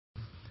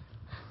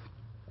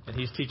And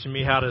he's teaching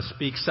me how to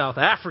speak South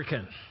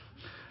African.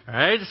 All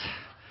right?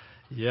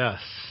 Yes.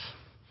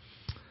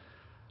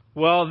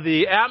 Well,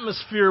 the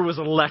atmosphere was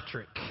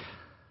electric.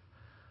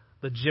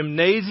 The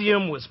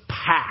gymnasium was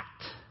packed.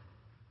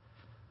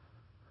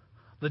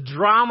 The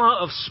drama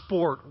of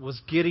sport was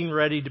getting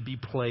ready to be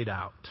played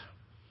out.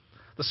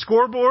 The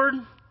scoreboard,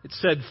 it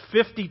said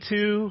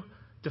 52-52.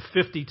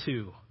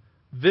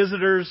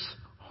 Visitors,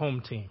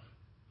 home team.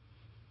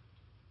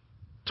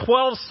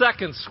 12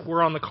 seconds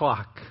were on the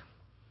clock.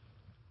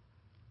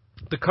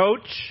 The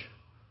coach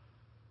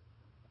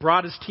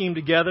brought his team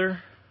together,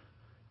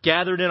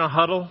 gathered in a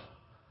huddle.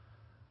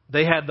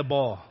 They had the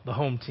ball, the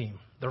home team,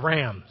 the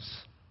Rams.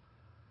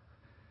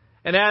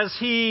 And as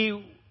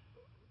he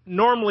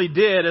normally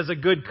did as a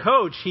good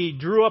coach, he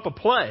drew up a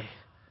play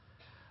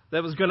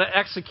that was going to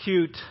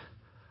execute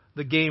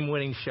the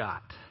game-winning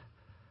shot.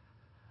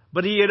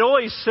 But he had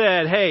always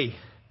said, hey,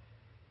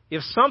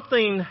 if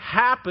something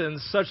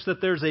happens such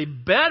that there's a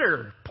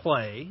better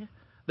play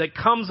that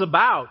comes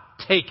about,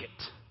 take it.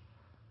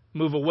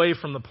 Move away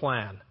from the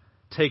plan.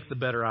 Take the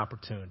better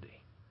opportunity.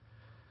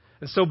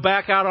 And so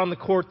back out on the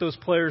court those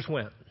players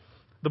went.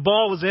 The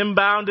ball was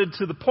inbounded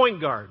to the point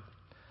guard.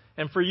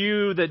 And for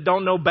you that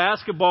don't know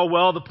basketball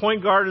well, the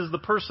point guard is the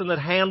person that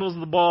handles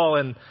the ball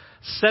and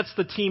sets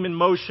the team in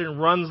motion,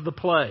 runs the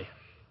play.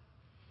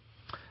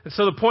 And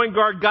so the point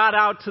guard got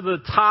out to the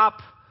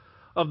top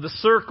of the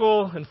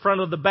circle in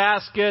front of the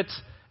basket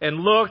and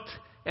looked,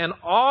 and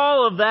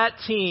all of that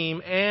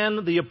team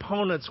and the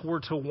opponents were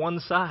to one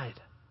side.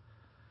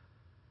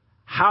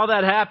 How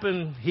that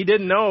happened, he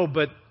didn't know,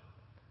 but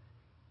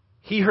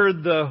he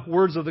heard the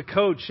words of the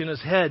coach in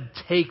his head,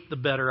 take the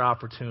better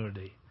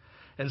opportunity.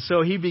 And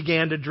so he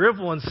began to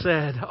dribble and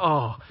said,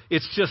 oh,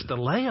 it's just a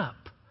layup.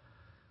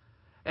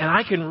 And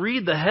I can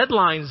read the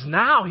headlines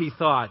now, he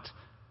thought.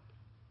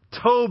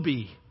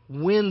 Toby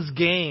wins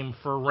game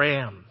for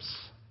Rams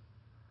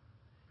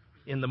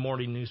in the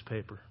morning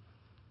newspaper.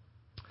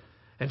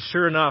 And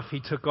sure enough, he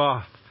took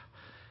off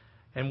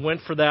and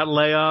went for that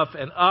layup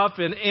and up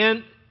and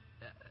in.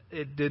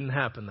 It didn't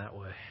happen that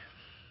way.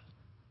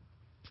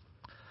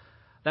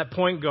 That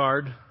point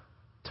guard,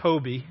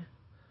 Toby,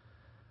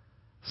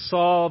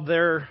 saw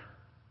their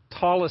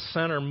tallest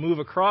center move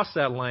across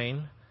that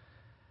lane,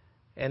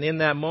 and in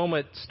that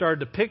moment started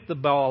to pick the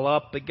ball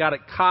up, but got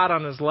it caught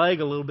on his leg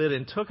a little bit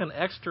and took an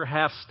extra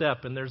half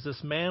step. And there's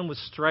this man with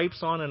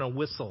stripes on and a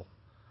whistle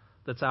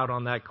that's out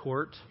on that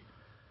court.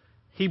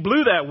 He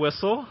blew that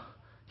whistle,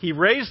 he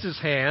raised his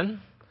hand,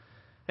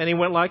 and he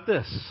went like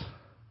this.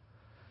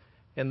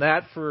 And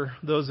that, for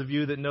those of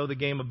you that know the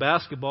game of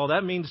basketball,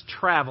 that means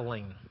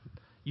traveling.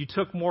 You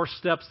took more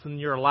steps than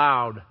you're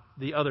allowed.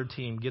 The other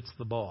team gets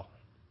the ball.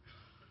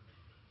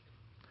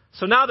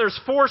 So now there's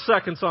 4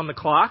 seconds on the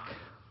clock.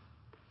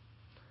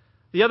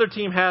 The other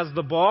team has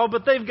the ball,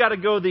 but they've got to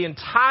go the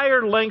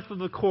entire length of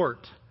the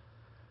court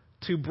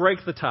to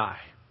break the tie,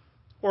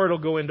 or it'll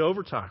go into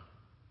overtime.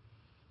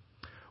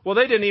 Well,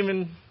 they didn't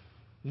even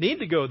need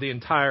to go the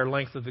entire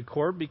length of the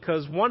court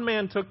because one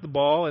man took the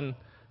ball and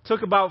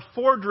took about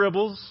 4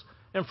 dribbles,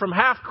 and from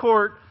half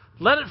court,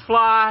 let it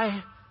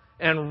fly,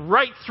 and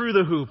right through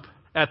the hoop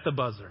at the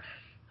buzzer.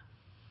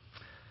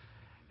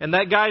 And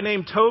that guy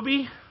named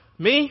Toby,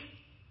 me,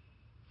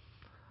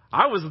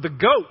 I was the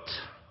GOAT.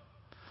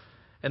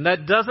 And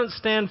that doesn't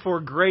stand for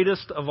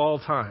greatest of all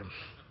time.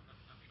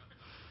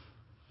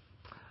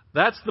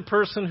 That's the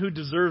person who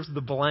deserves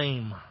the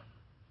blame.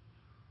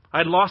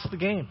 I'd lost the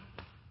game.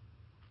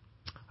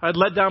 I'd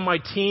let down my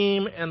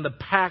team and the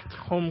packed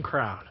home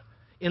crowd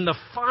in the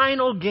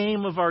final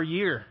game of our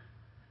year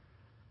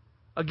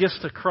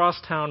against a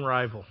crosstown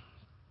rival.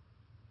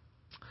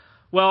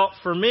 Well,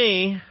 for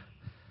me,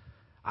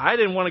 I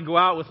didn't want to go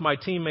out with my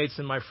teammates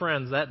and my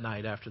friends that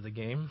night after the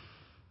game.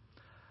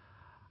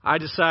 I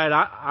decided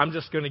I'm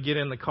just going to get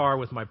in the car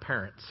with my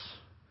parents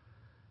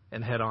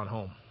and head on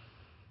home.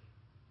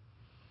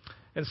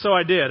 And so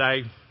I did.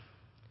 I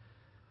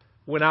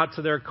went out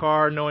to their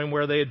car knowing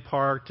where they had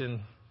parked and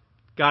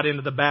got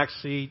into the back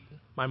seat,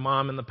 my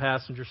mom in the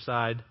passenger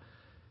side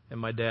and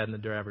my dad in the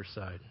driver's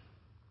side.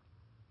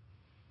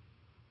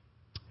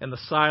 And the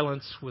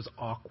silence was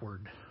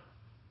awkward.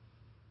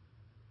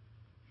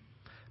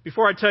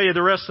 Before I tell you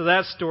the rest of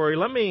that story,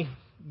 let me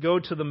go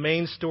to the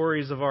main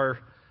stories of our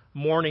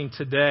morning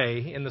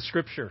today in the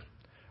Scripture.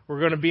 We're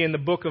going to be in the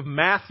book of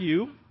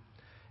Matthew,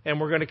 and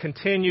we're going to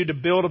continue to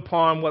build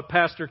upon what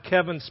Pastor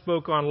Kevin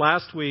spoke on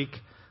last week,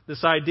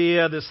 this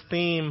idea, this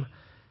theme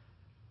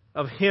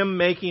of Him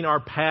making our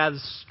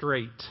paths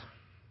straight.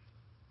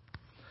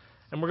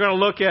 And we're going to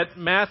look at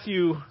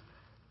Matthew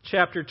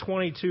chapter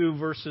 22,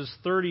 verses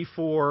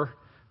 34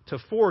 to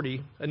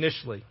 40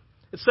 initially.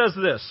 It says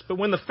this, "But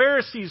when the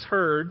Pharisees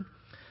heard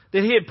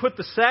that He had put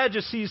the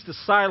Sadducees to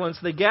silence,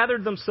 they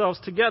gathered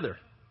themselves together.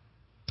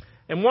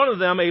 And one of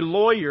them, a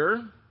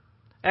lawyer,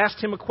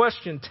 asked Him a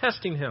question,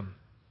 testing Him.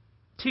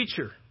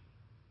 'Teacher,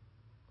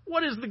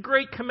 what is the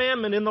great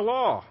commandment in the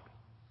law?'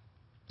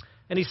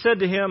 And He said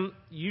to him,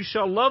 'You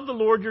shall love the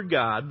Lord your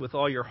God with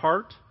all your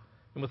heart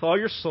and with all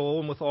your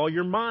soul and with all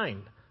your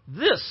mind.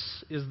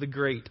 This is the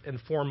great and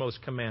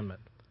foremost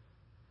commandment.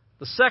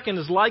 The second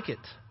is like it.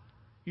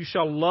 You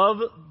shall love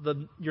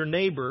your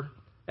neighbor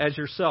as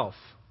yourself.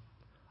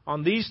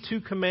 On these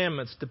two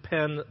commandments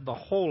depend the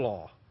whole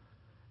law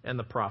and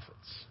the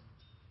prophets.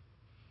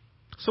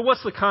 So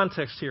what's the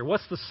context here?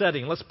 What's the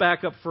setting? Let's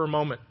back up for a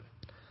moment.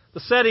 The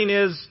setting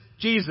is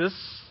Jesus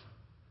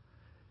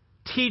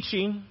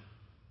teaching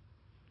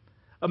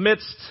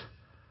amidst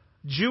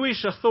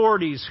Jewish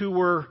authorities who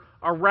were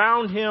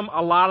around him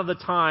a lot of the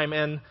time,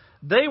 and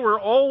they were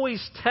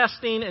always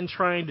testing and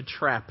trying to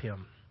trap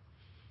him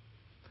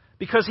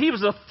because he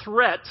was a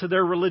threat to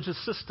their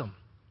religious system,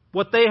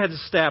 what they had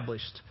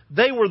established.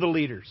 They were the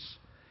leaders.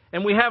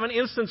 And we have an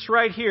instance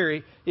right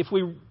here. If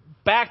we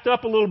backed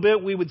up a little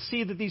bit, we would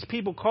see that these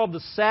people called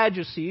the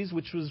Sadducees,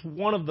 which was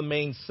one of the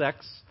main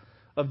sects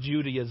of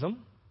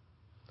Judaism,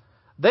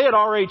 they had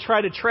already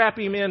tried to trap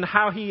him in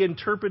how he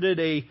interpreted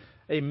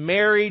a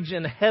marriage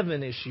and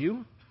heaven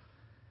issue,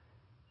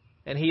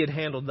 and he had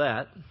handled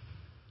that.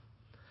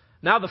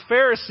 Now the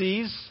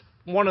Pharisees,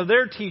 one of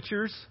their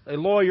teachers, a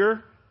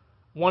lawyer,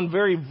 one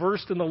very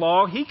versed in the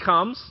law, he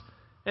comes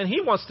and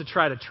he wants to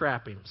try to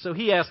trap him. So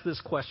he asks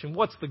this question,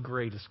 what's the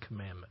greatest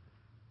commandment?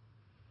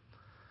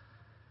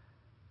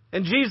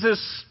 And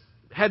Jesus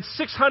had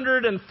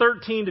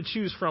 613 to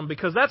choose from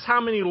because that's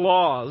how many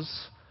laws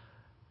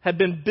had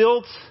been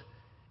built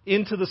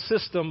into the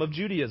system of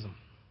Judaism.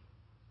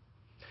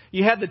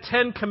 You had the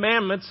 10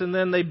 Commandments, and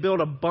then they built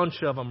a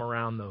bunch of them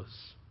around those.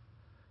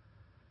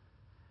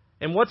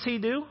 And what's he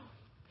do?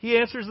 He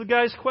answers the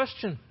guy's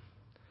question.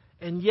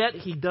 And yet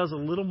he does a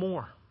little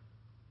more.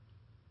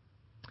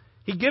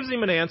 He gives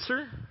him an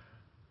answer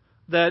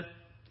that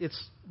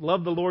it's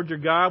love the Lord your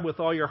God with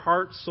all your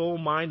heart, soul,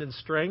 mind, and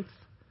strength.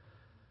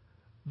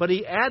 But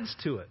he adds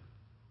to it.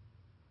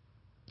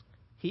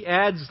 He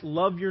adds,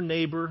 love your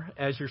neighbor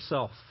as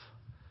yourself.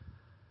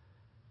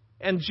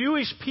 And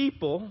Jewish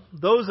people,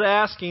 those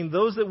asking,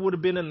 those that would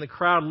have been in the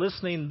crowd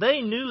listening, they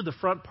knew the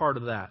front part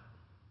of that.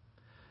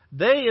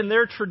 They, in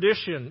their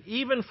tradition,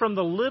 even from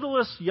the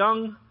littlest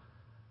young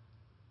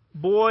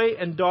boy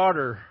and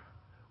daughter,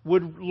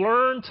 would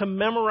learn to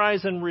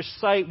memorize and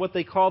recite what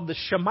they called the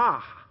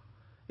Shema.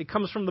 It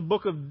comes from the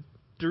book of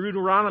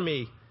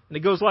Deuteronomy, and it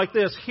goes like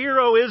this: Hear,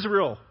 O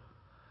Israel,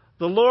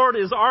 the Lord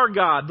is our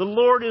God, the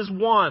Lord is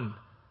one.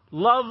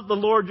 Love the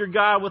Lord your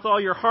God with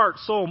all your heart,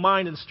 soul,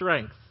 mind, and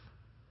strength.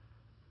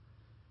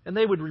 And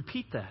they would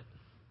repeat that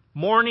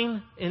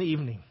morning and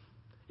evening.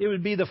 It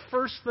would be the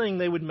first thing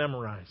they would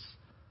memorize.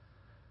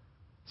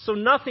 So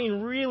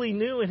nothing really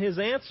new in his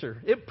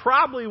answer. It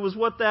probably was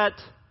what that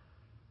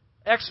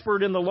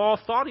expert in the law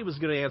thought he was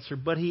going to answer,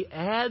 but he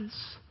adds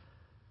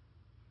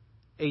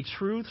a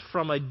truth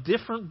from a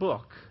different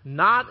book,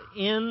 not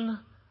in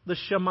the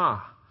Shema,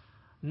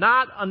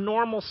 not a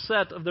normal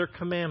set of their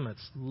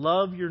commandments.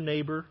 Love your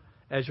neighbor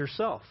as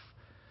yourself.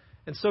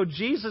 And so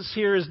Jesus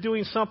here is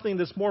doing something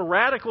that's more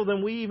radical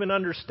than we even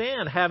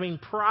understand, having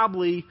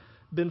probably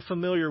been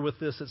familiar with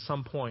this at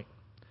some point.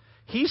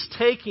 He's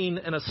taking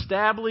an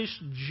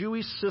established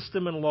Jewish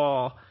system and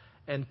law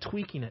and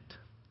tweaking it,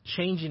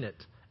 changing it,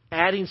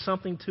 adding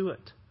something to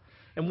it.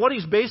 And what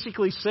he's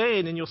basically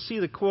saying, and you'll see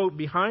the quote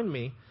behind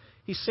me,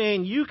 he's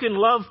saying you can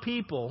love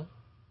people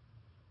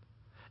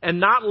and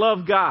not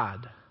love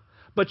God,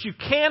 but you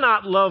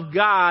cannot love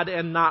God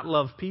and not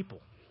love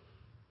people.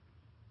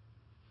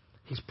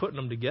 He's putting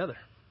them together.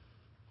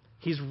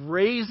 He's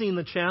raising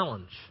the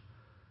challenge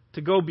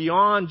to go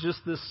beyond just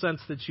this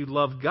sense that you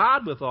love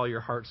God with all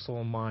your heart,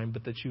 soul, and mind,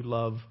 but that you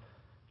love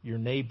your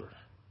neighbor,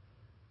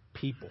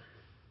 people.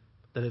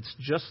 That it's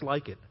just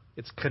like it.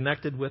 It's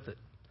connected with it.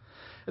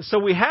 And so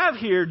we have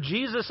here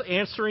Jesus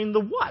answering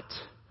the what.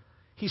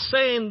 He's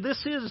saying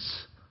this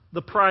is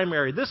the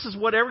primary. This is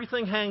what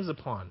everything hangs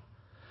upon.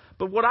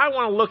 But what I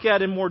want to look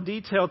at in more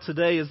detail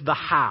today is the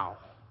how.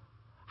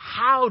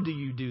 How do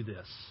you do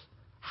this?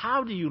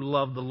 How do you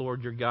love the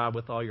Lord your God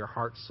with all your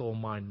heart, soul,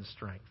 mind, and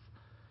strength?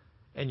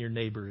 And your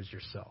neighbor as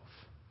yourself.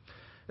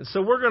 And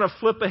so we're going to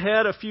flip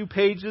ahead a few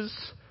pages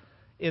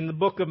in the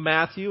book of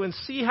Matthew and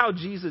see how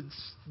Jesus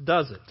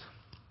does it.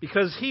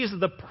 Because he's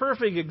the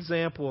perfect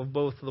example of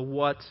both the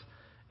what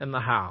and the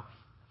how.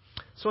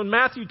 So in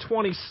Matthew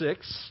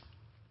 26,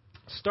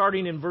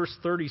 starting in verse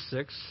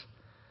 36,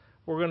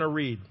 we're going to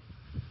read.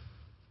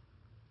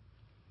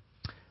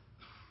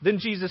 Then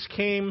Jesus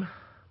came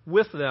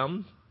with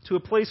them to a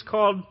place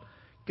called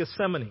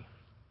Gethsemane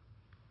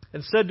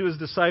and said to his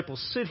disciples,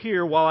 "Sit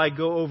here while I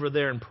go over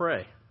there and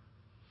pray."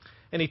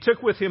 And he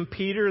took with him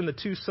Peter and the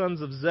two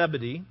sons of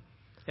Zebedee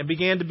and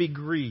began to be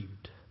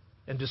grieved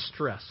and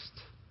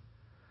distressed.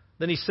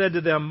 Then he said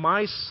to them,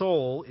 "My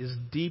soul is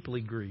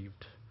deeply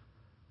grieved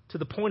to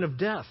the point of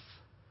death.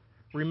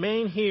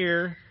 Remain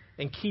here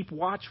and keep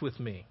watch with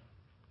me."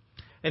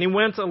 And he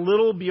went a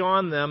little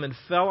beyond them and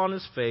fell on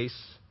his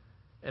face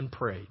and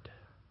prayed.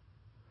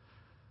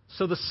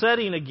 So the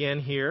setting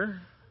again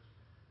here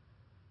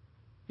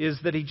is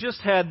that he just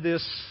had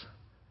this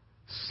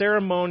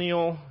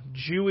ceremonial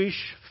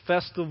Jewish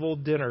festival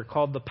dinner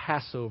called the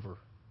Passover.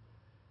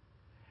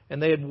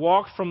 And they had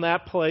walked from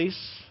that place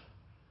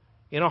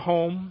in a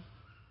home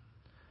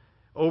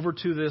over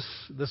to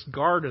this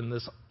garden,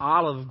 this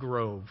olive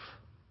grove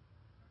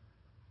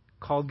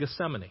called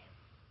Gethsemane.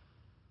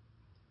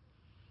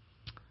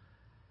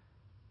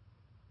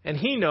 And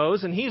he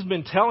knows, and he's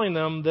been telling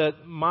them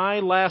that my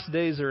last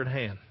days are at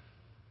hand.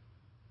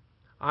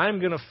 I'm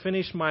going to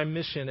finish my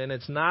mission, and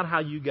it's not how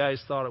you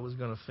guys thought it was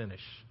going to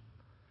finish.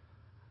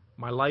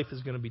 My life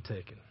is going to be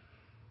taken.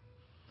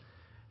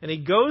 And he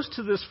goes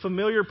to this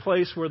familiar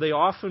place where they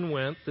often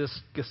went, this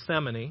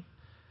Gethsemane,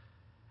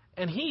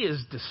 and he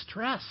is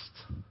distressed.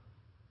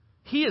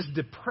 He is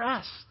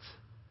depressed.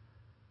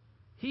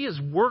 He is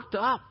worked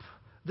up.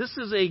 This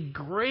is a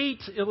great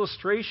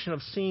illustration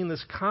of seeing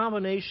this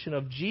combination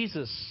of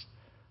Jesus,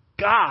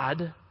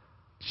 God,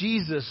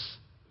 Jesus,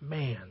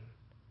 man,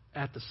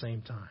 at the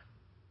same time.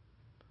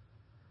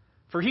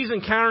 For he's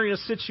encountering a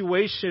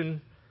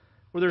situation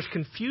where there's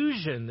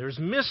confusion, there's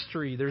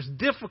mystery, there's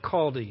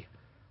difficulty,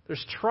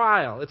 there's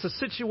trial. It's a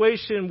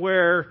situation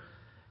where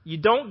you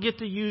don't get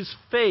to use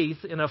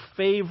faith in a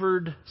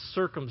favored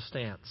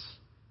circumstance.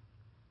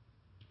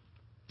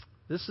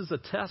 This is a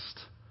test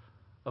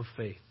of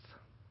faith.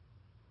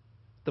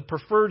 The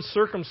preferred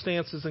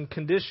circumstances and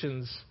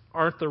conditions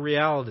aren't the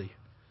reality.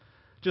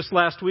 Just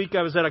last week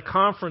I was at a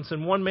conference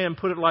and one man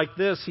put it like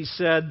this. He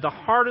said, the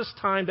hardest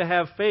time to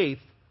have faith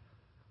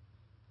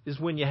is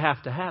when you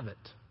have to have it.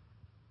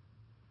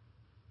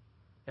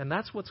 And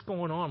that's what's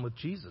going on with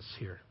Jesus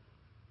here.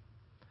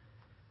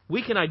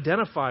 We can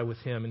identify with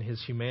him in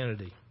his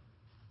humanity.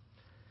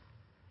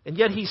 And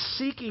yet he's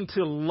seeking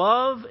to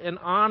love and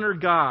honor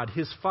God,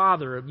 his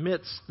Father,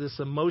 amidst this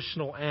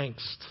emotional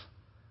angst,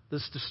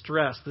 this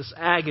distress, this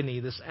agony,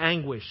 this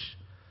anguish.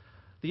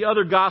 The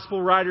other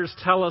gospel writers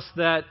tell us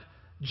that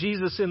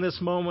Jesus in this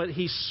moment,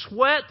 he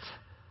sweat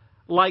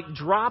like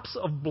drops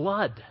of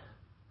blood.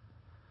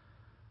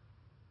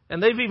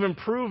 And they've even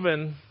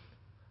proven,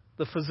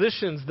 the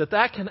physicians,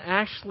 that can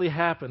actually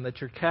happen,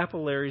 that your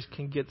capillaries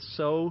can get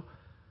so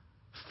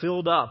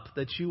filled up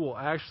that you will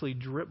actually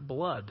drip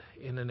blood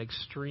in an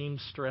extreme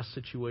stress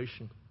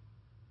situation.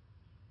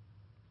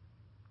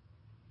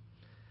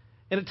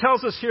 And it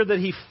tells us here that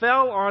he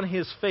fell on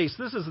his face.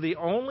 This is the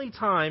only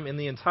time in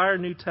the entire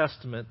New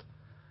Testament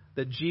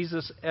that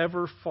Jesus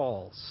ever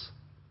falls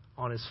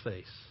on his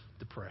face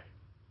to pray.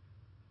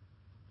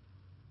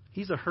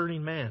 He's a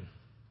hurting man.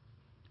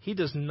 He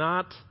does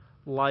not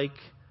like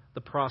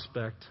the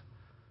prospect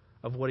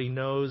of what he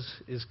knows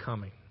is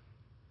coming.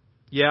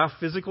 Yeah,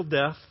 physical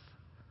death.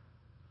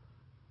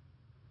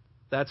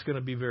 That's going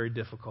to be very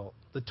difficult.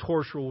 The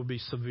torture will be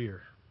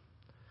severe.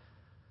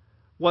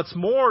 What's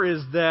more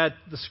is that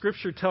the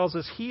Scripture tells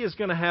us he is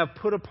going to have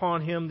put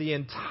upon him the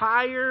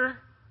entire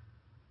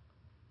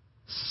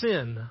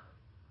sin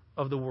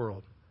of the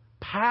world.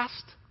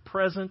 Past,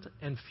 present,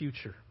 and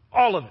future.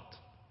 All of it.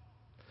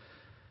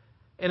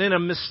 And in a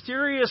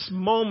mysterious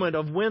moment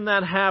of when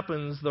that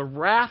happens, the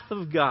wrath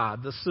of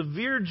God, the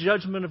severe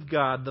judgment of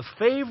God, the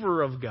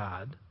favor of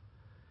God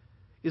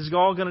is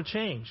all going to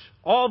change.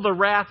 All the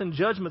wrath and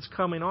judgment's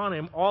coming on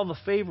him, all the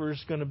favor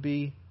is going to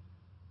be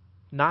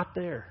not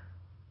there.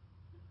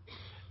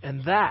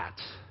 And that,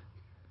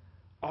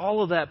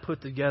 all of that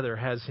put together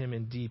has him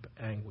in deep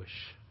anguish.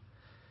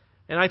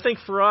 And I think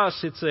for us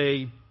it's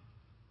a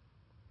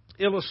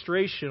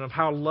illustration of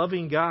how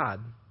loving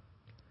God,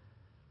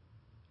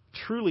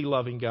 truly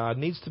loving God,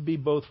 needs to be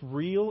both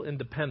real and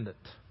dependent.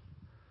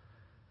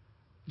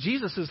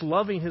 Jesus is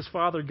loving his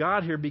Father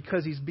God here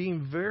because he's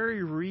being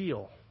very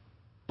real.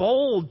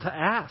 Bold to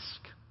ask.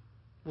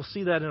 We'll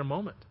see that in a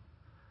moment.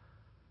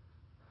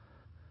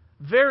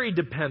 Very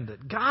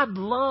dependent. God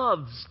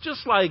loves,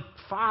 just like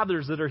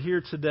fathers that are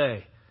here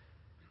today.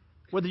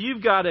 Whether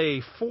you've got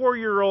a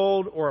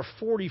 4-year-old or a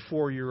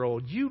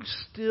 44-year-old, you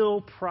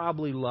still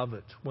probably love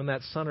it when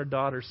that son or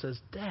daughter says,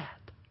 Dad,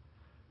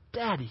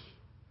 Daddy,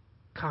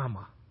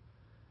 comma,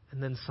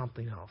 and then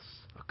something else.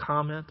 A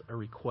comment, a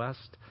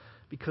request,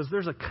 because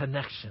there's a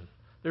connection.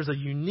 There's a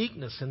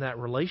uniqueness in that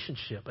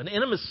relationship, an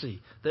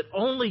intimacy that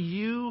only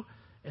you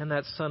and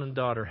that son and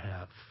daughter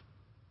have.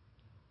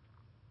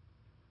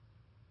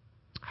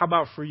 How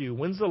about for you?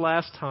 When's the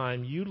last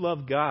time you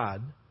loved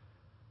God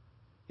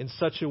in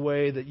such a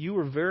way that you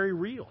were very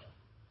real?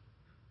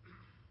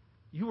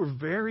 You were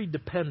very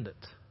dependent.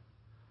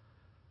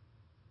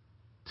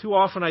 Too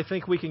often I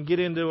think we can get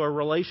into a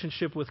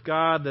relationship with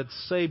God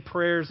that's say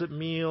prayers at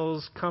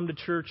meals, come to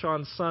church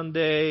on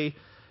Sunday,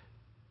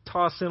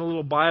 toss in a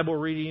little Bible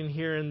reading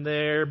here and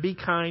there, be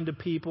kind to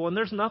people, and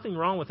there's nothing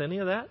wrong with any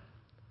of that.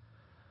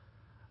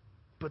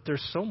 But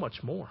there's so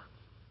much more.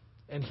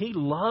 And he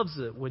loves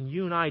it when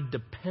you and I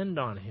depend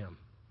on him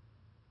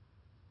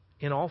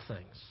in all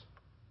things.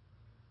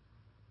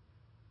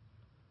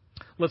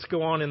 Let's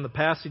go on in the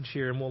passage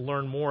here and we'll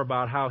learn more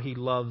about how he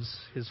loves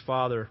his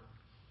Father.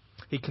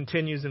 He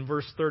continues in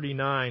verse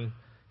 39.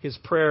 His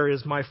prayer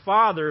is, My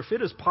Father, if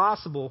it is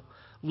possible,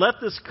 let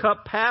this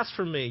cup pass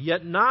from me,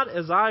 yet not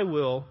as I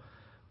will,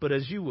 but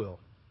as you will.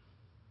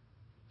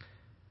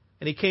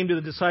 And he came to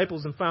the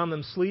disciples and found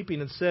them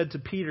sleeping and said to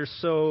Peter,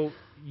 So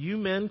you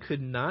men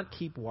could not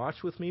keep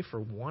watch with me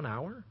for 1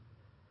 hour?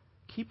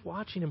 Keep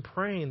watching and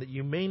praying that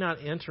you may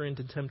not enter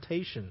into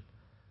temptation.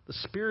 The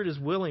spirit is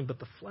willing, but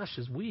the flesh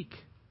is weak."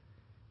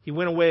 He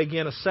went away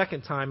again a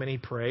second time, and he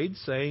prayed,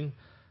 saying,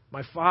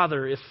 "My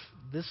Father, if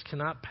this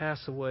cannot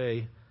pass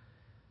away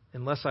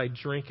unless I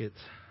drink it,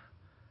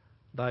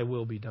 thy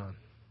will be done."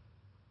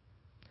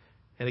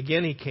 And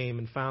again he came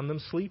and found them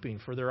sleeping,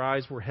 for their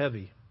eyes were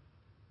heavy.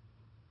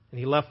 And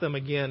he left them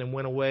again and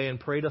went away and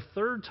prayed a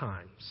third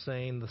time,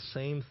 saying the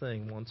same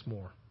thing once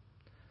more.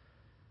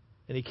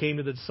 And he came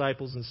to the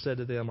disciples and said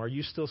to them, "Are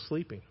you still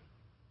sleeping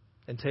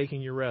and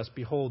taking your rest?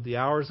 Behold, the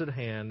hour is at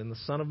hand, and the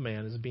Son of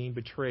Man is being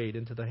betrayed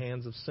into the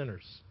hands of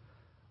sinners.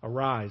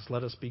 Arise,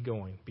 let us be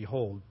going.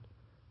 Behold,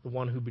 the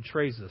one who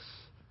betrays us,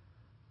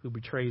 who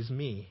betrays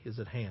me, is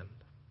at hand."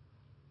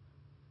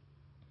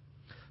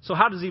 So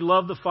how does he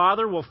love the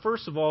Father? Well,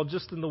 first of all,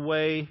 just in the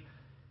way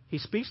he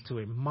speaks to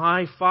him.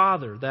 My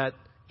Father, that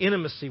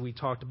intimacy we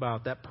talked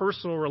about, that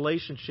personal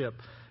relationship.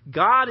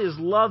 God is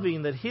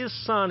loving that his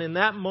Son in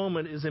that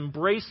moment is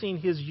embracing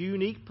his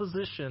unique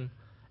position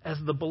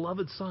as the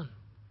beloved Son.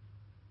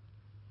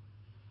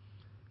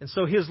 And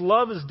so his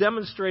love is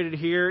demonstrated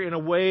here in a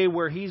way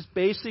where he's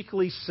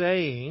basically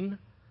saying,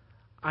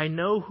 "I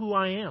know who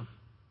I am.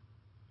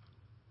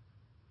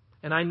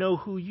 And I know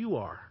who you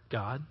are,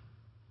 God."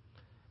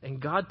 And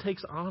God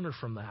takes honor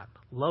from that,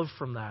 love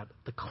from that,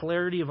 the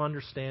clarity of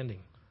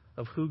understanding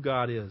of who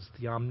God is,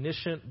 the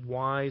omniscient,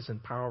 wise,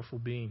 and powerful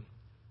being.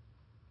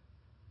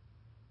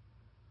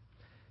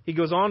 He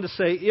goes on to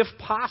say, if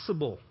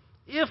possible,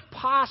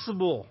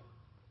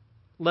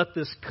 let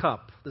this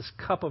cup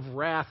of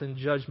wrath and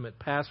judgment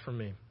pass from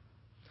me.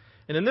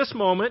 And in this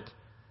moment,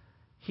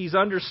 he's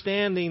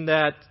understanding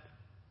that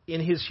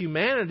in his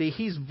humanity,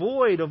 he's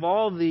void of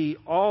all the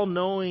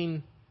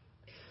all-knowing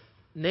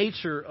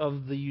nature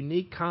of the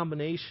unique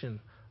combination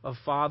of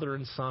Father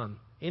and Son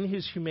in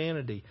his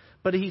humanity.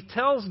 But he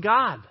tells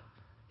God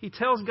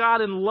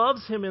and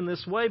loves him in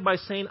this way by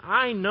saying,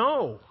 "I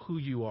know who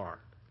you are.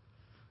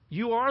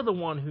 You are the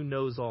one who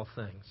knows all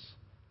things.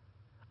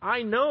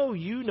 I know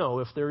you know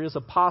if there is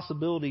a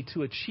possibility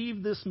to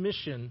achieve this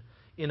mission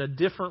in a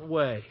different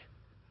way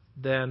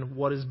than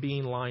what is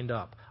being lined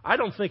up." I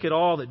don't think at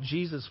all that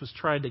Jesus was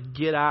trying to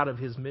get out of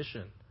his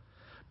mission.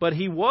 But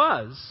he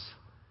was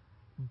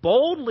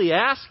boldly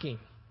asking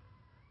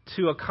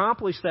to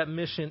accomplish that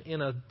mission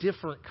in a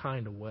different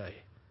kind of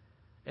way.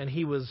 And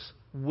he was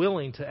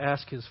willing to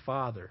ask his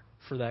Father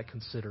for that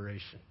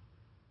consideration.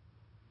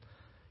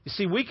 You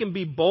see, we can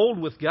be bold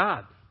with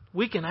God.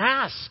 We can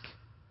ask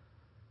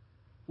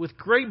with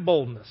great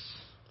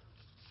boldness.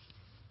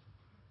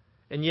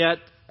 And yet,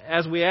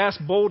 as we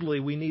ask boldly,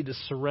 we need to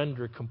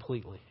surrender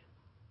completely,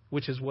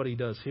 which is what he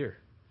does here.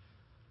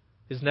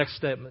 His next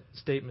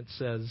statement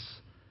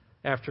says,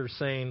 after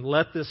saying,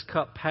 "Let this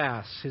cup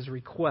pass," his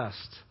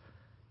request,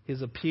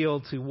 his appeal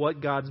to what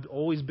God's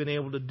always been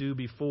able to do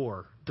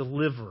before,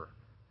 deliver,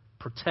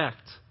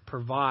 protect,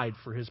 provide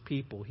for his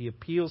people. He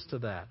appeals to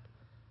that.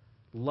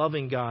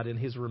 Loving God in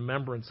his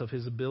remembrance of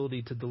his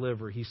ability to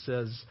deliver, he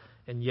says,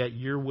 "And yet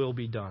your will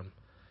be done."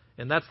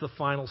 And that's the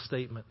final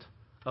statement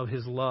of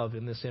his love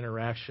in this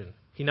interaction.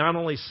 He not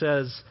only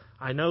says,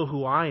 "I know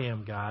who I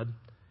am, God,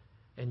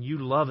 and you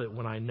love it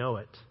when I know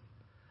it.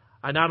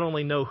 I not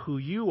only know who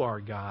you are,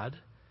 God,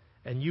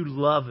 and you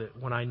love it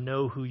when I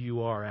know who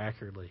you are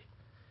accurately.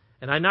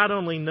 And I not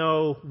only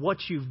know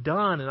what you've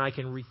done, and I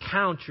can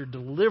recount your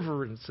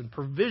deliverance and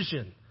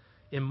provision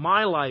in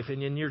my life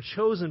and in your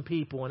chosen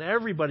people and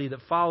everybody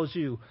that follows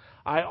you,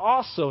 I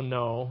also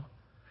know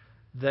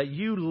that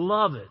you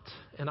love it,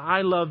 and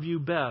I love you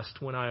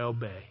best when I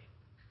obey."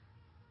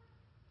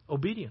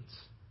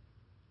 Obedience.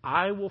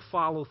 I will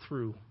follow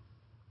through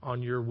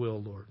on your will,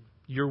 Lord.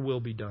 Your will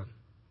be done.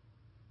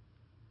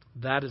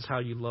 That is how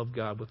you love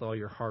God with all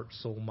your heart,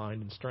 soul,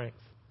 mind, and strength.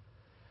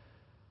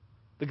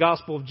 The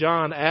Gospel of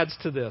John adds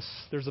to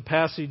this. There's a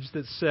passage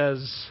that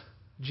says,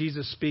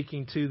 Jesus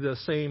speaking to the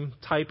same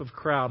type of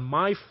crowd,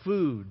 "My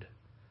food,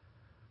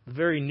 the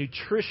very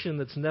nutrition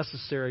that's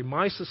necessary,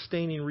 my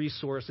sustaining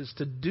resource is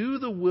to do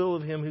the will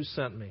of him who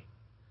sent me."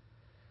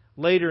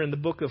 Later in the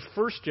book of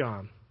 1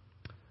 John,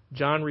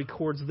 John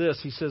records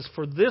this. He says,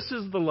 "For this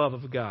is the love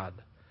of God,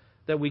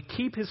 that we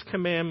keep his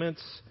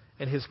commandments,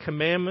 and his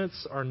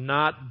commandments are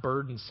not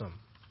burdensome."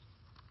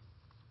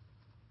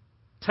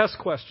 Test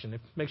question.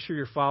 Make sure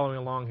you're following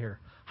along here.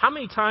 How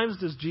many times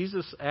does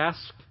Jesus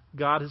ask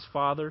God his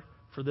Father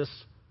for this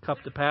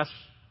cup to pass?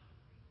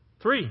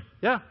 3.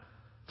 Yeah,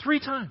 3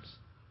 times.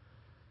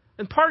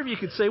 And part of you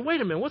could say,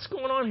 wait a minute, what's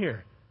going on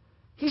here?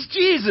 He's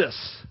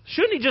Jesus.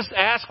 Shouldn't he just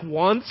ask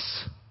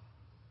once?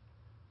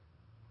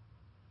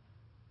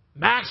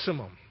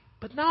 Maximum.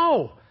 But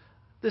no,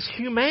 this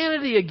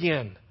humanity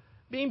again,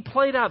 being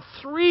played out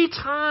 3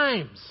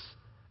 times,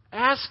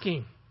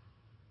 asking.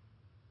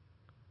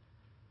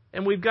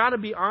 And we've got to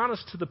be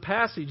honest to the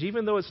passage.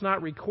 Even though it's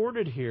not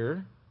recorded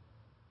here,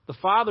 the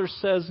Father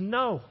says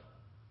no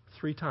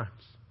 3 times.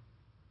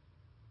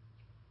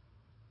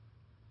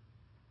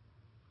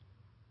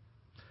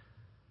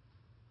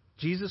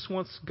 Jesus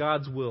wants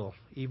God's will,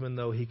 even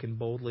though he can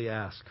boldly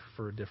ask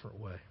for a different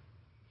way.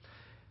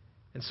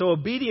 And so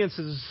obedience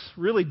is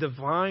really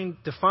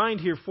defined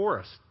here for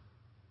us.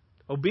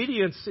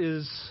 Obedience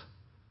is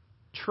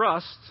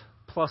trust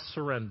plus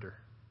surrender.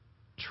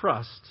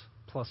 Trust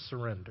plus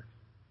surrender.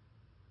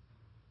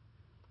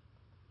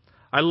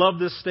 I love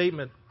this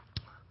statement.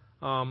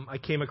 I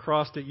came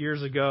across it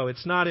years ago.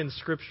 It's not in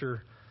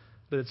Scripture,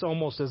 but it's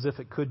almost as if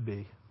it could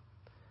be.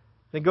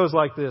 It goes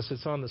like this.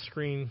 It's on the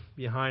screen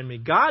behind me.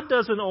 God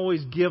doesn't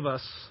always give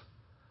us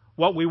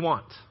what we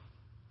want.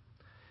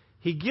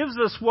 He gives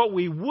us what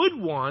we would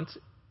want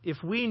if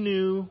we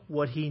knew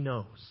what He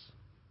knows.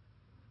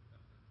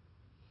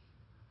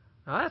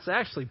 Now, that's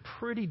actually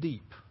pretty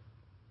deep.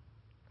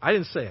 I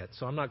didn't say it,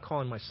 so I'm not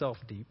calling myself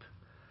deep.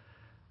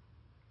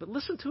 But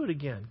listen to it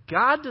again.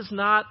 God does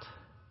not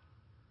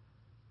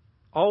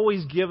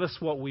always give us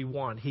what we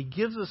want. He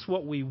gives us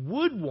what we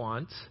would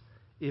want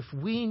if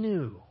we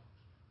knew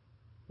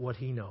what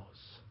He knows.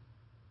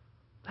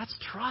 That's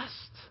trust.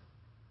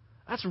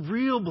 That's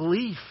real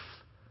belief.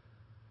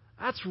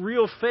 That's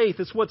real faith.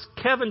 It's what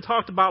Kevin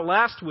talked about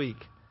last week.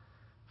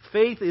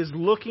 Faith is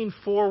looking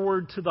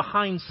forward to the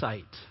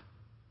hindsight.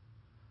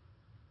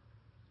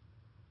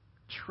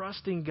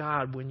 Trusting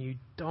God when you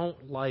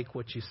don't like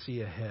what you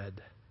see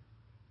ahead.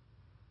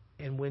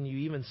 And when you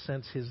even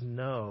sense His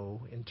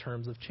no in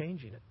terms of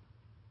changing it.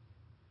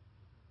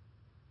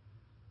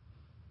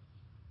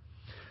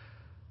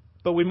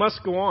 But we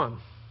must go on.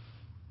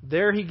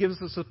 There He gives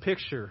us a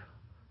picture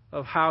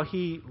of how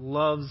He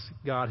loves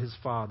God His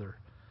Father.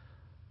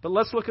 But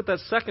let's look at that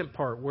second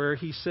part where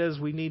He says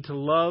we need to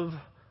love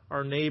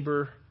our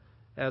neighbor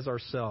as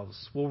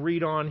ourselves. We'll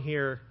read on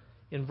here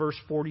in verse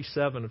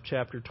 47 of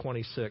chapter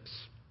 26.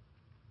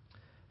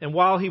 And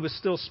while He was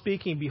still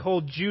speaking,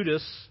 behold,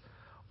 Judas,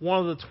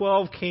 one of the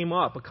 12, came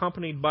up,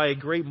 accompanied by a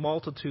great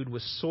multitude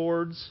with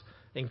swords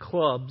and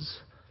clubs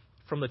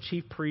from the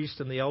chief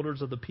priests and the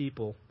elders of the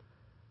people.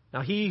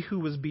 Now he who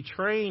was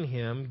betraying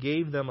Him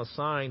gave them a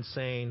sign,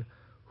 saying,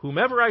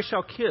 whomever I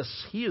shall kiss,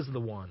 he is the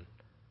one.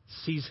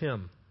 Seize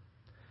him.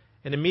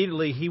 And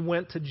immediately he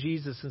went to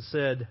Jesus and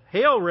said,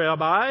 Hail,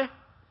 Rabbi,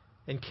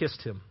 and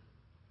kissed Him.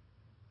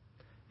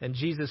 And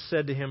Jesus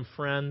said to him,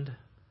 Friend,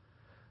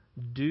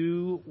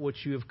 do what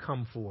you have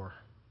come for.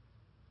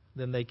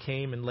 Then they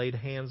came and laid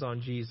hands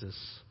on Jesus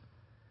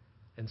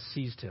and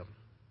seized Him.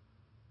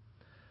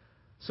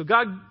 So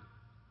God,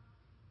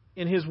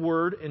 in His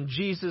Word, and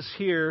Jesus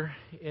here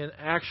in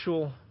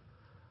actual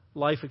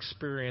life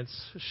experience,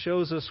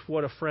 shows us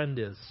what a friend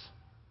is.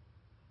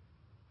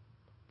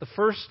 The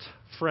first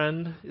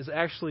friend is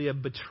actually a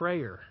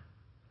betrayer.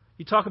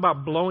 You talk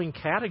about blowing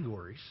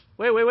categories.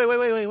 Wait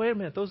a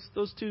minute.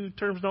 Those two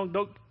terms don't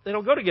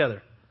go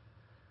together.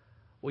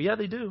 Well, yeah,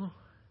 they do.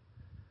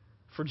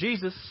 For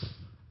Jesus,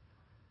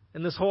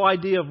 and this whole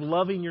idea of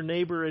loving your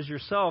neighbor as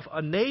yourself,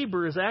 a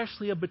neighbor is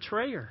actually a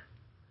betrayer.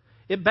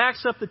 It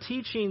backs up the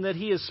teaching that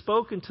He has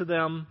spoken to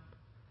them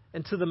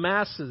and to the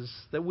masses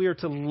that we are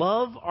to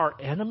love our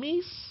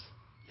enemies.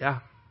 Yeah.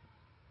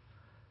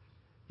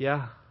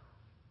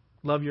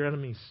 Love your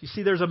enemies. You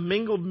see, there's a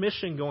mingled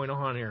mission going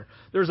on here.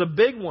 There's a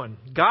big one.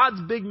 God's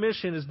big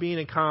mission is being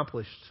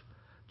accomplished.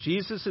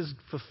 Jesus is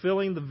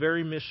fulfilling the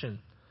very mission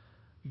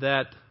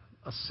that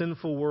a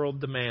sinful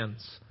world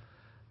demands.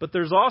 But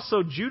there's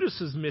also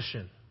Judas's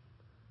mission.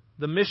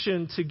 The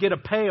mission to get a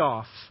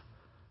payoff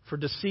for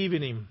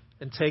deceiving him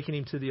and taking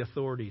him to the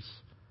authorities.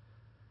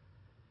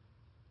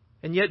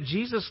 And yet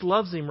Jesus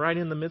loves him right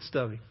in the midst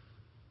of him.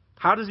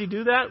 How does He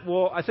do that?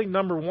 Well, I think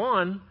number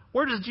one,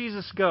 where does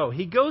Jesus go?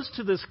 He goes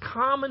to this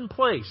common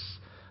place.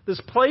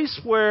 This place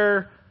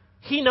where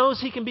He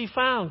knows He can be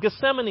found.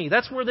 Gethsemane,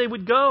 that's where they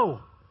would go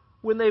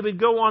when they would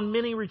go on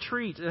mini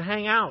retreat and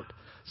hang out.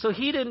 So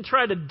He didn't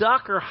try to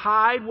duck or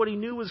hide what He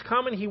knew was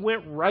coming. He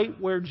went right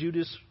where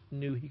Judas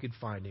knew he could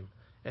find him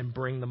and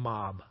bring the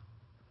mob.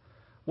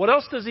 What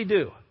else does He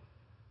do?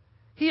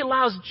 He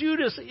allows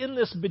Judas in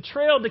this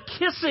betrayal to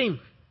kiss Him.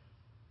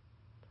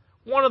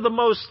 One of the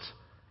most,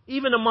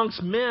 even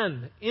amongst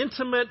men,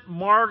 intimate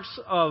marks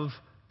of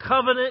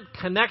covenant,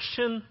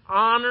 connection,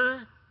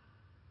 honor.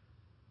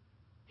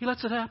 He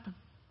lets it happen.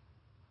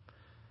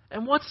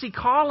 And what's He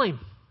call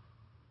him?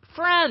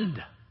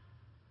 Friend.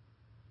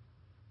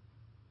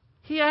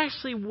 He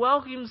actually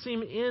welcomes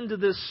him into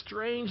this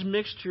strange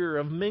mixture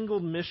of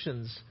mingled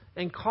missions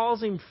and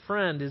calls him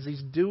friend as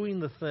he's doing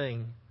the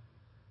thing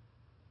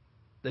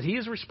that he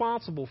is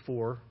responsible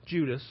for,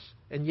 Judas,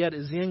 and yet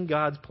is in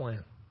God's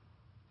plan.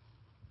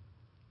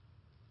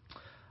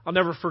 I'll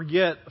never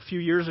forget, a few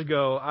years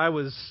ago, I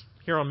was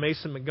here on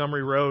Mason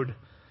Montgomery Road,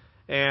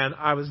 and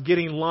I was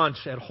getting lunch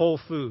at Whole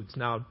Foods.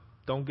 Now,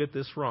 don't get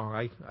this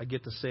wrong. I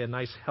get to say a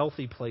nice,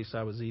 healthy place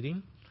I was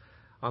eating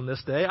on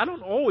this day. I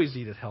don't always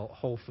eat at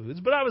Whole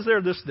Foods, but I was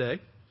there this day.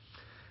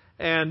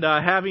 And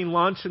having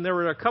lunch, and there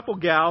were a couple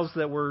gals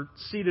that were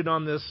seated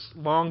on this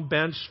long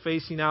bench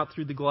facing out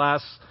through the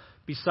glass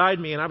beside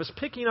me, and I was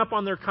picking up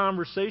on their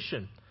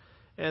conversation.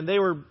 And they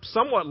were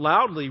somewhat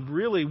loudly,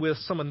 really with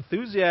some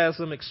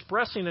enthusiasm,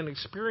 expressing an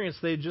experience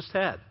they had just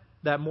had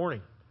that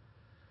morning.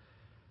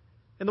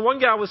 And the one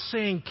guy was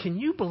saying, "Can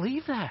you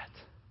believe that?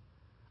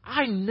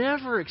 I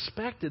never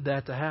expected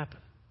that to happen.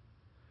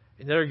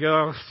 And there you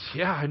go,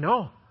 yeah, I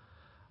know.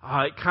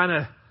 It kind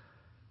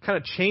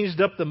of changed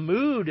up the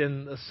mood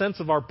and the sense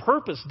of our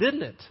purpose,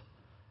 didn't it?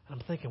 And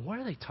I'm thinking, what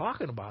are they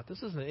talking about?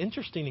 This is an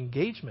interesting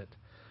engagement.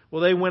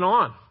 Well, they went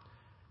on.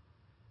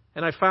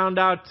 And I found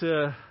out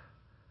to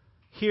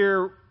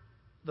hear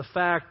the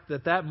fact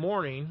that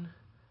morning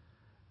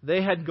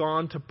they had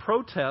gone to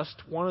protest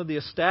one of the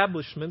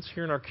establishments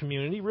here in our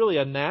community, really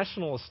a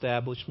national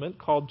establishment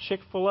called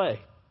Chick-fil-A.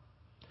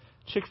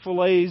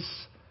 Chick-fil-A's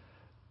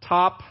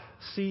top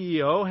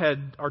CEO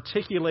had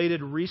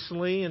articulated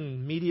recently,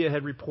 and media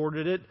had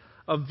reported it,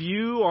 a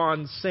view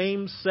on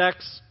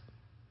same-sex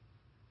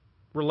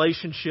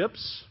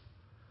relationships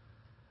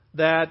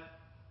that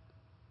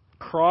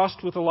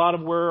crossed with a lot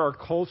of where our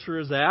culture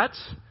is at.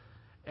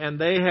 And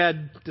they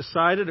had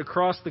decided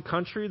across the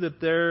country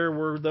that there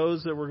were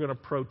those that were going to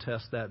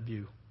protest that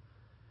view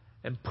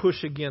and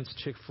push against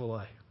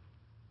Chick-fil-A.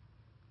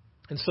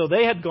 And so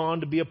they had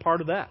gone to be a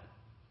part of that,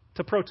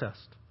 to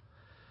protest.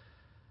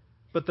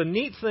 But the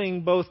neat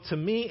thing, both to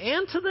me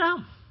and to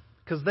them,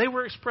 because they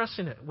were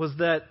expressing it, was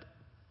that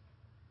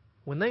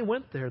when they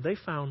went there, they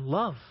found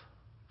love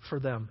for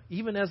them,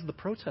 even as the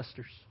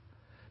protesters.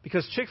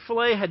 Because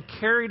Chick-fil-A had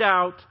carried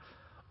out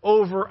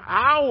over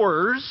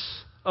hours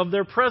of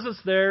their presence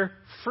there,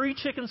 free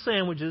chicken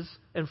sandwiches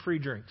and free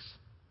drinks.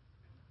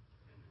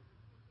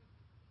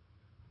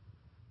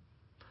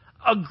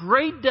 A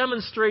great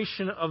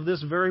demonstration of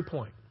this very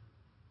point.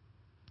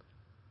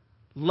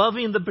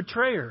 Loving the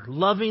betrayer,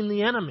 loving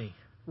the enemy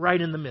right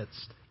in the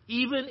midst,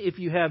 even if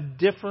you have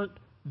different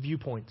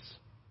viewpoints.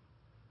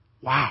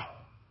 Wow.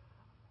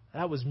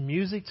 That was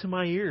music to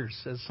my ears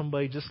as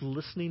somebody just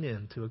listening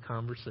in to a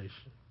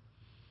conversation.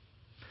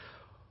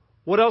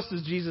 What else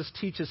does Jesus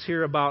teach us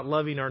here about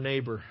loving our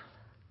neighbor?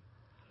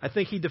 I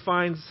think he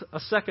defines a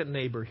second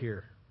neighbor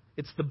here.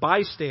 It's the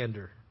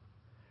bystander.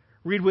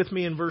 Read with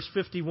me in verse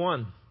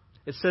 51.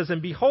 It says,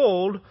 "And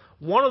behold,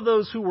 one of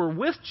those who were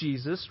with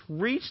Jesus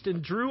reached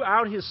and drew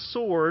out his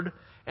sword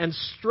and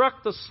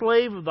struck the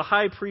slave of the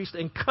high priest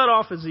and cut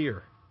off his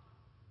ear."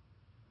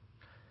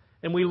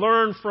 And we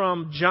learn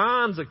from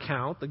John's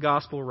account, the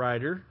gospel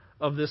writer,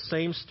 of this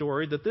same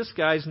story, that this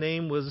guy's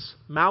name was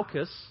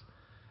Malchus.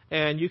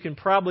 And you can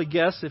probably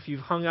guess, if you've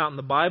hung out in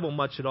the Bible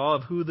much at all,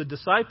 of who the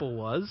disciple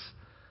was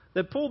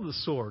that pulled the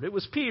sword. It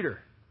was Peter.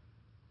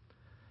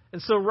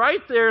 And so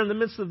right there in the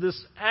midst of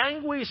this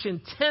anguish,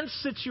 intense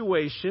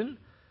situation,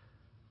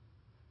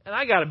 and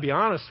I got to be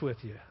honest with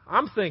you,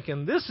 I'm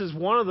thinking this is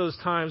one of those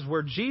times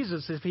where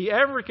Jesus, if he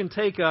ever can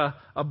take a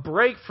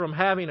break from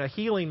having a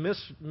healing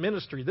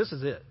ministry, this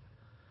is it.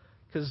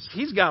 Because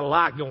he's got a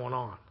lot going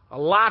on, a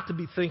lot to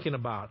be thinking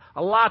about,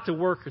 a lot to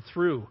work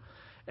through.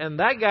 And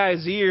that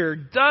guy's ear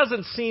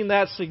doesn't seem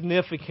that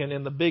significant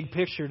in the big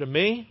picture to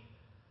me.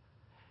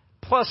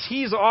 Plus,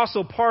 he's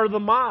also part of the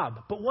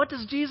mob. But what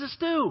does Jesus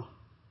do?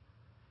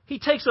 He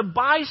takes a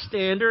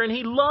bystander and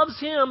he loves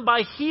him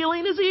by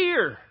healing his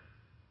ear.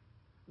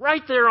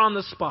 Right there on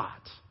the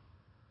spot.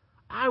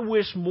 I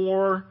wish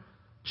more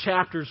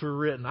chapters were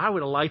written. I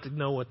would have liked to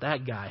know what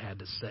that guy had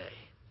to say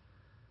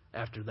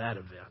after that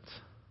event.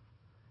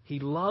 He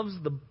loves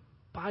the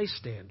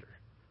bystander.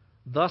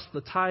 Thus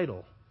the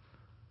title.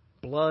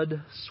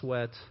 Blood,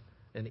 sweat,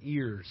 and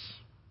ears.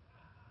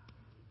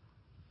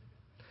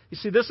 You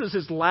see, this is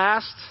his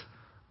last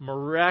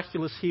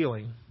miraculous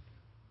healing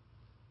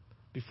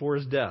before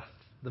his death.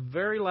 The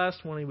very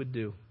last one he would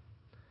do.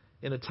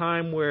 In a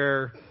time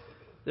where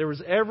there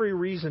was every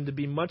reason to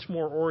be much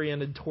more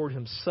oriented toward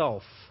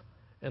himself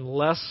and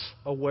less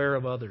aware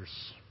of others.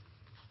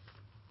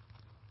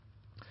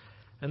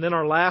 And then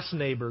our last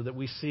neighbor that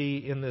we see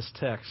in this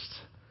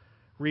text.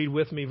 Read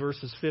with me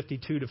verses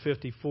 52 to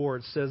 54.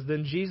 It says,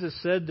 "Then Jesus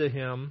said to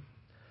him,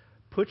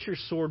 'Put your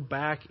sword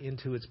back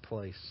into its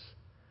place.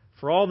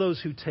 For all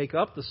those who take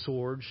up the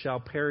sword shall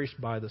perish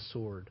by the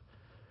sword.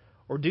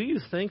 Or do you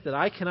think that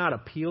I cannot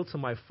appeal to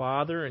my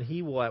Father, and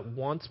he will at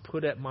once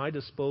put at my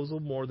disposal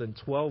more than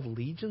 12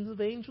 legions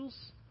of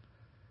angels?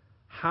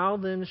 How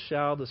then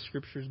shall the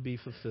Scriptures be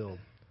fulfilled,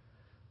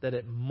 that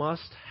it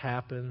must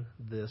happen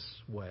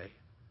this way?'"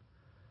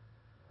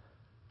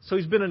 So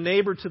he's been a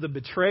neighbor to the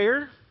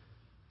betrayer.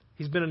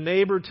 He's been a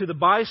neighbor to the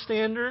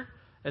bystander,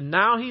 and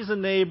now he's a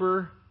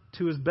neighbor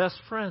to his best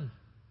friend.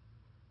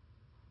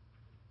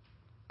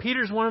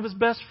 Peter's one of his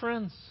best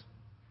friends.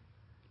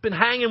 Been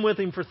hanging with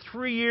him for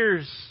 3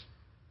 years.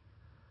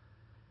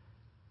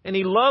 And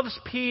he loves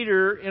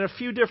Peter in a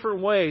few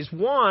different ways.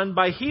 One,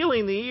 by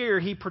healing the ear,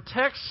 he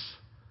protects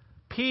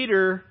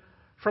Peter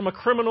from a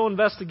criminal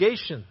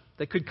investigation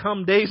that could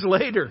come days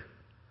later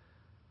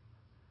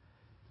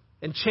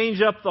and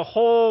change up the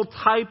whole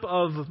type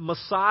of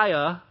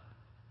Messiah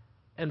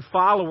and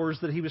followers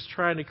that he was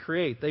trying to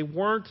create. They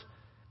weren't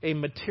a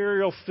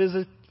material,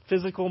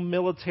 physical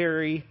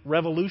military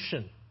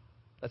revolution.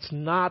 That's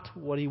not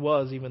what he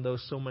was, even though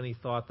so many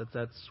thought that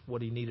that's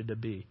what he needed to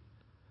be.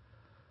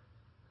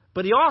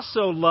 But he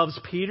also loves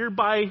Peter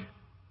by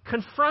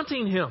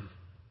confronting him.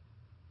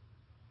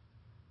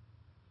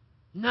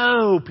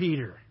 "No,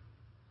 Peter,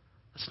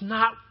 the It's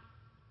not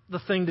the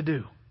thing to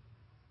do.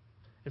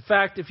 In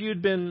fact, if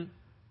you'd been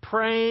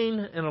praying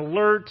and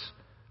alert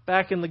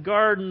back in the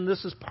garden,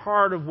 this is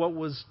part of what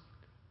was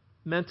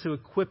meant to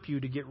equip you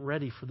to get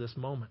ready for this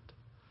moment.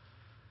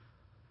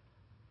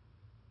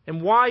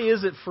 And why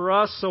is it for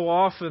us so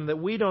often that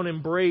we don't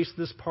embrace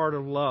this part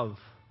of love?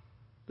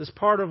 This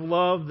part of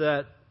love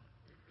that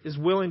is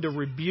willing to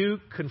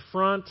rebuke,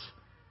 confront,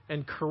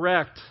 and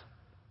correct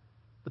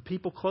the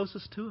people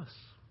closest to us.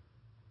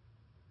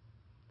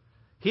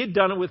 He had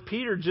done it with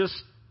Peter just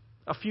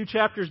a few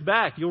chapters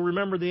back. You'll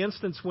remember the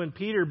instance when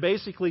Peter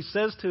basically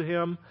says to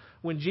him,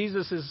 when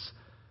Jesus is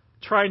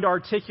trying to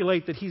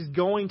articulate that he's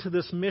going to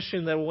this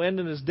mission that will end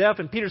in his death,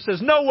 and Peter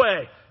says, "No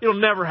way! It'll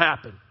never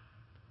happen.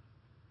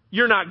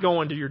 You're not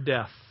going to your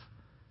death."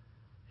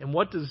 And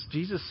what does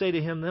Jesus say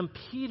to him then?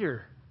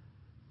 "Peter,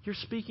 you're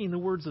speaking the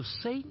words of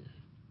Satan.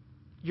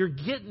 You're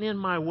getting in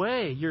my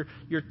way.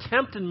 You're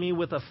tempting me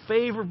with a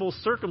favorable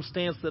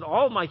circumstance that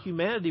all my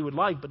humanity would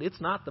like, but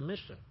it's not the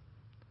mission."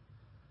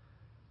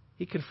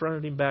 He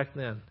confronted him back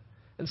then.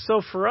 And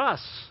so for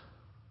us,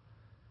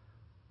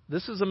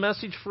 this is a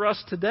message for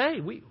us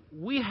today.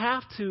 We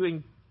have to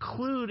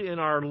include in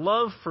our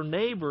love for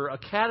neighbor a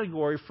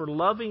category for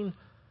loving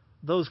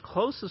those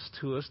closest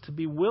to us, to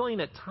be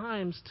willing at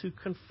times to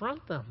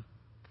confront them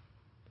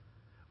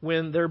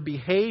when their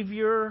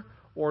behavior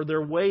or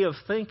their way of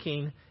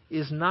thinking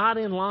is not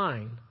in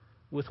line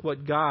with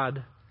what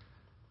God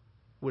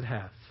would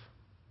have.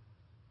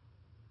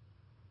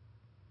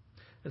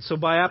 And so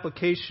by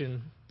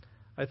application,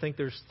 I think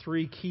there's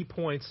 3 key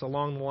points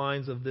along the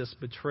lines of this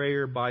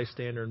betrayer,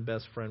 bystander, and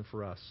best friend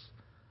for us.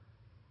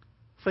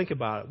 Think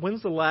about it.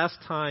 When's the last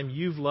time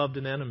you've loved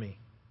an enemy?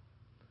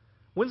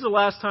 When's the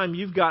last time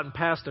you've gotten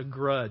past a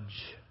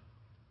grudge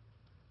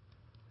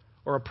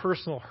or a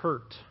personal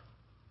hurt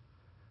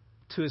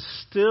to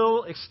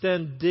still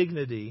extend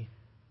dignity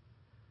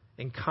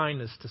and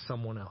kindness to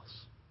someone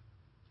else?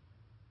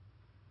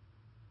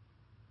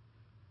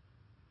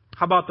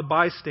 How about the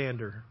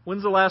bystander?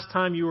 When's the last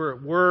time you were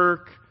at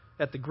work,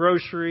 at the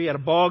grocery, at a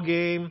ball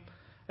game,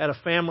 at a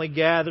family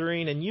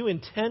gathering, and you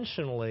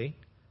intentionally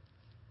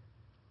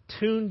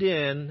tuned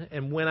in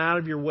and went out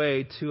of your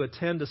way to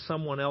attend to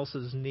someone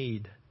else's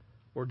need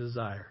or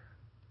desire?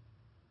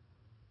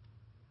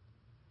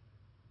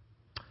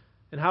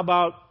 And how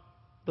about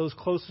those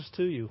closest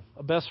to you?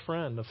 A best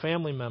friend, a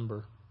family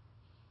member,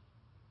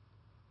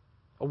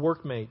 a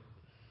workmate.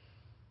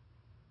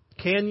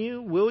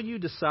 Will you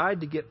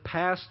decide to get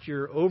past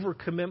your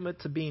overcommitment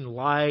to being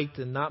liked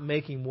and not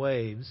making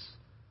waves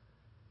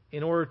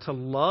in order to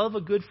love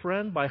a good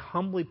friend by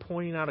humbly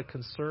pointing out a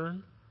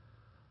concern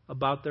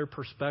about their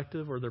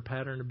perspective or their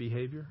pattern of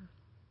behavior?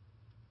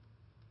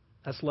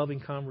 That's loving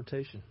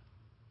confrontation.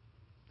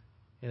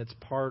 And it's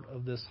part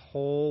of this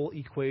whole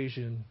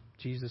equation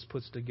Jesus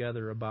puts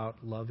together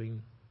about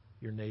loving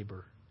your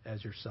neighbor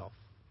as yourself.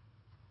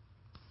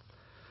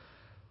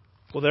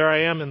 Well, there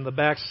I am in the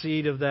back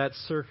seat of that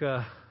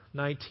circa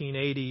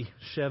 1980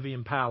 Chevy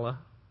Impala.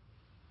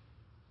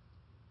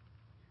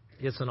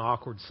 It's an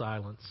awkward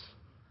silence.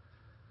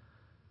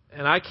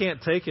 And I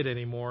can't take it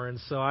anymore, and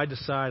so I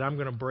decide I'm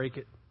going to break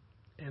it.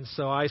 And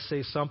so I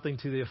say something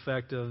to the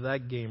effect of,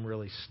 "That game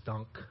really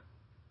stunk."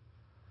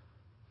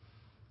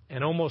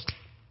 And almost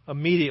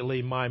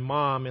immediately, my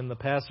mom in the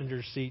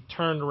passenger seat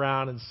turned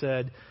around and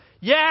said,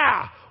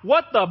 "Yeah,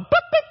 what the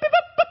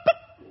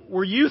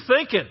were you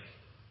thinking?"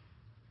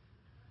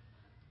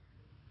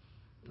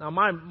 Now,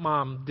 my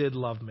mom did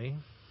love me,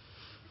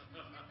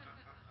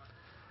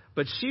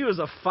 but she was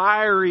a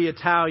fiery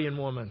Italian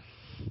woman,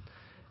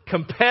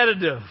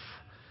 competitive,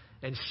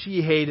 and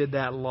she hated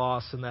that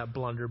loss and that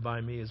blunder by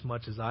me as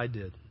much as I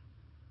did.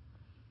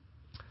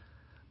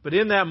 But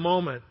in that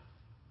moment,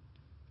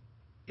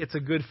 it's a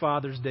good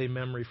Father's Day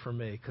memory for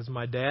me, because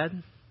my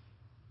dad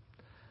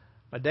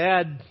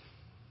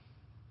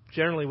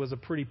generally was a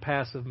pretty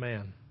passive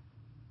man.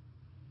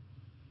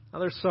 Now,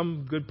 there's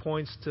some good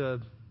points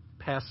to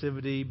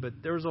passivity,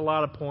 but there was a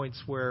lot of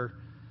points where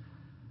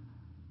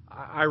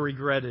I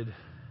regretted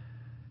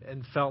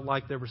and felt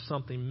like there was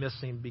something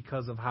missing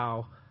because of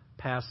how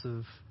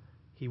passive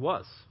he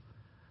was.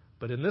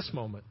 But in this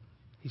moment,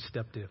 he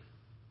stepped in.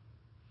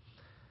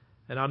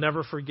 And I'll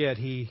never forget,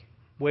 he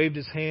waved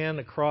his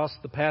hand across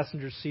the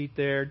passenger seat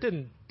there,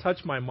 didn't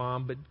touch my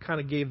mom, but kind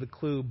of gave the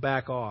clue,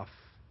 "Back off."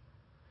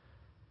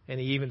 And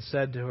he even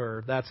said to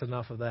her, "That's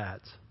enough of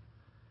that."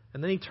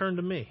 And then he turned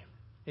to me,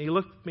 and he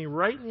looked me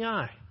right in the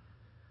eye.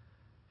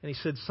 And he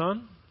said,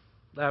 "Son,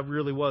 that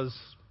really was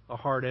a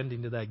hard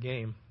ending to that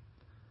game.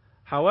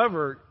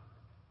 However,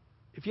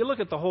 if you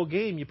look at the whole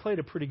game, you played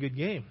a pretty good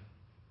game.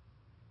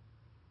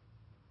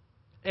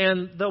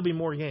 And there'll be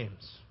more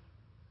games.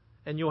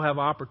 And you'll have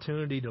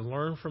opportunity to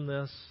learn from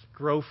this,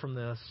 grow from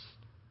this,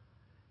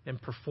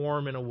 and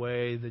perform in a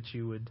way that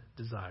you would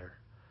desire.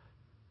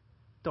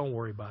 Don't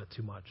worry about it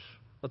too much.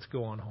 Let's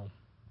go on home."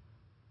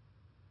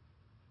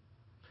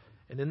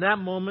 And in that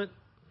moment,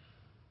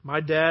 my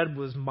dad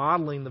was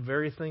modeling the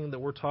very thing that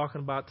we're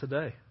talking about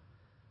today.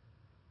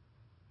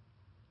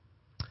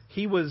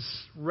 He was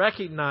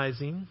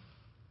recognizing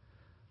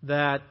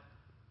that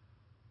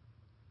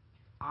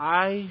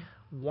I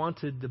want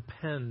to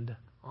depend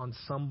on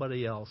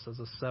somebody else as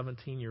a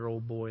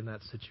 17-year-old boy in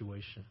that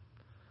situation.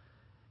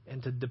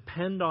 And to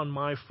depend on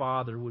my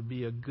father would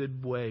be a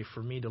good way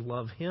for me to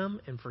love him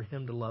and for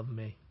him to love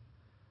me.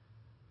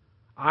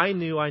 I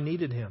knew I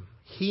needed him.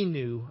 He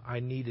knew I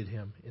needed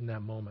him in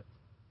that moment.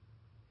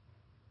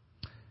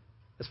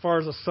 As far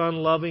as a son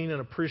loving and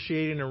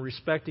appreciating and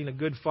respecting a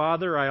good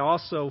father, I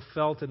also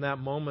felt in that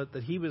moment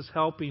that he was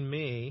helping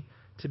me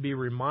to be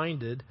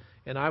reminded,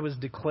 and I was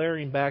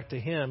declaring back to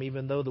him,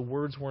 even though the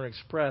words weren't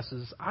expressed,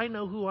 is I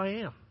know who I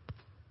am.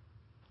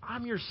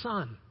 I'm your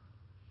son.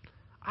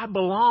 I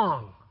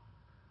belong.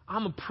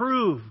 I'm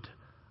approved.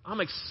 I'm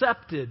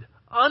accepted.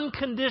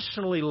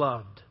 Unconditionally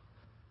loved.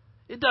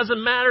 It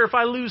doesn't matter if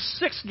I lose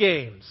 6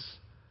 games.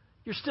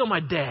 You're still my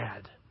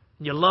dad.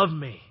 And you love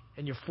me.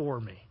 And you're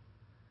for me.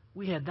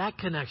 We had that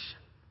connection.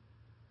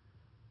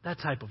 That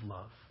type of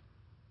love.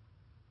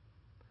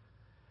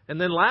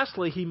 And then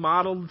lastly, he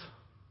modeled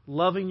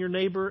loving your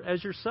neighbor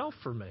as yourself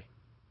for me.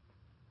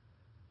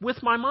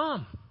 With my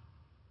mom.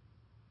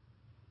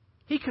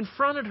 He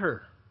confronted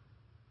her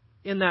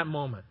in that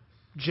moment.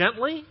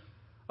 Gently,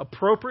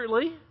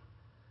 appropriately,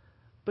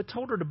 but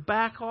told her to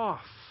back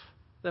off.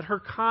 That her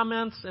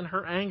comments and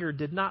her anger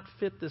did not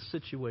fit this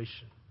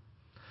situation.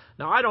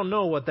 Now, I don't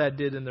know what that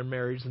did in their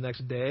marriage the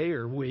next day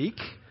or week,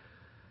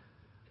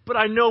 but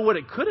I know what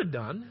it could have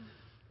done.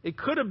 It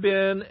could have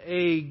been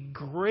a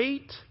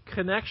great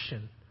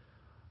connection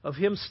of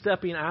him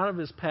stepping out of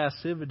his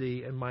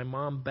passivity and my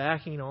mom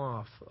backing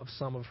off of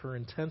some of her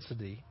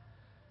intensity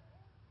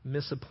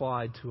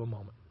misapplied to a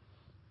moment.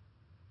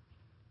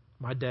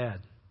 My dad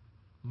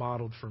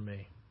modeled for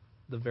me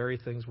the very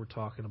things we're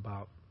talking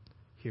about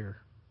here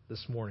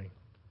this morning.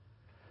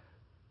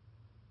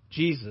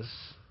 Jesus,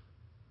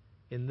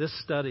 in this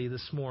study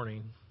this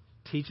morning,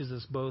 teaches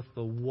us both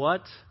the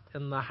what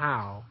and the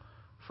how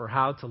for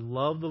how to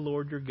love the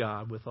Lord your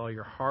God with all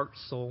your heart,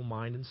 soul,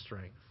 mind, and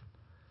strength,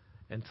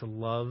 and to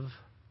love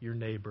your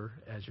neighbor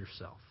as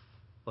yourself.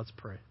 Let's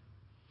pray.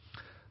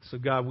 So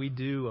God, we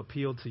do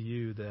appeal to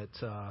you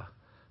that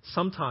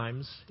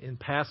sometimes in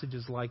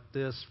passages like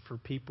this for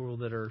people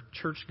that are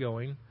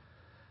church-going,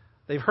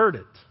 they've heard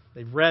it.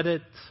 They've read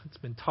it. It's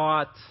been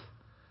taught.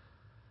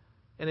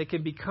 And it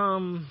can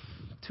become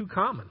too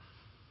common.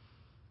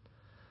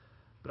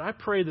 But I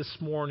pray this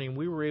morning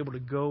we were able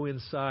to go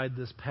inside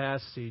this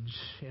passage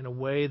in a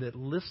way that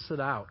lifts it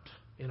out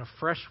in a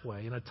fresh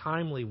way, in a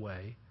timely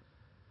way.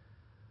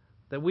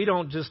 That we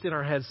don't just in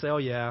our head say, oh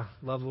yeah,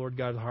 love the Lord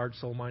God with heart,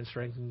 soul, mind,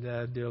 strength, and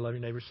dear, love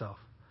your neighbor self.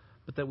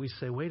 But that we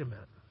say, wait a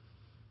minute.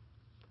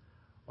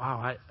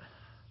 Wow,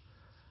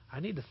 I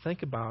need to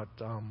think about,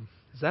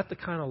 is that the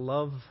kind of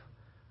love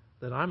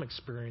that I'm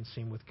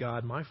experiencing with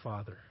God, my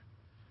Father?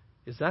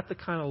 Is that the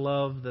kind of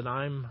love that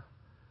I'm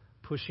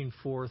pushing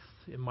forth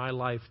in my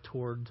life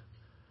toward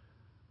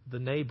the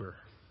neighbor,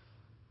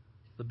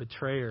 the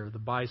betrayer, the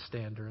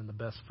bystander, and the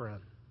best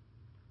friend?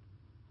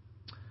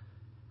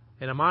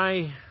 And am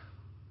I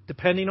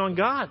depending on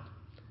God?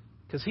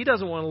 Because He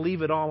doesn't want to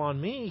leave it all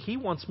on me. He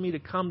wants me to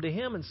come to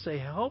Him and say,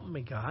 help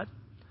me, God.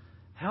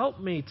 Help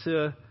me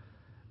to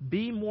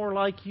be more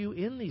like you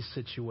in these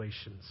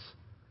situations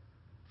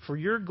for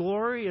your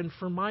glory and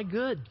for my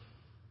good.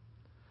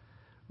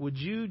 Would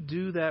you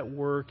do that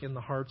work in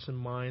the hearts and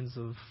minds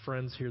of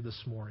friends here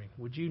this morning?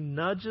 Would you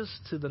nudge us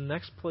to the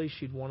next place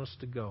you'd want us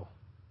to go?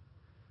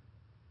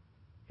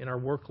 In our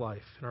work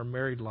life, in our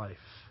married life,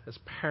 as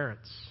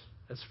parents,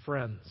 as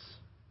friends,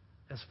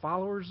 as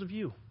followers of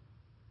you.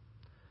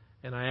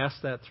 And I ask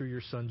that through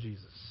your Son,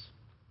 Jesus.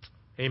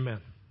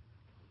 Amen.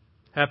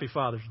 Happy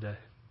Father's Day.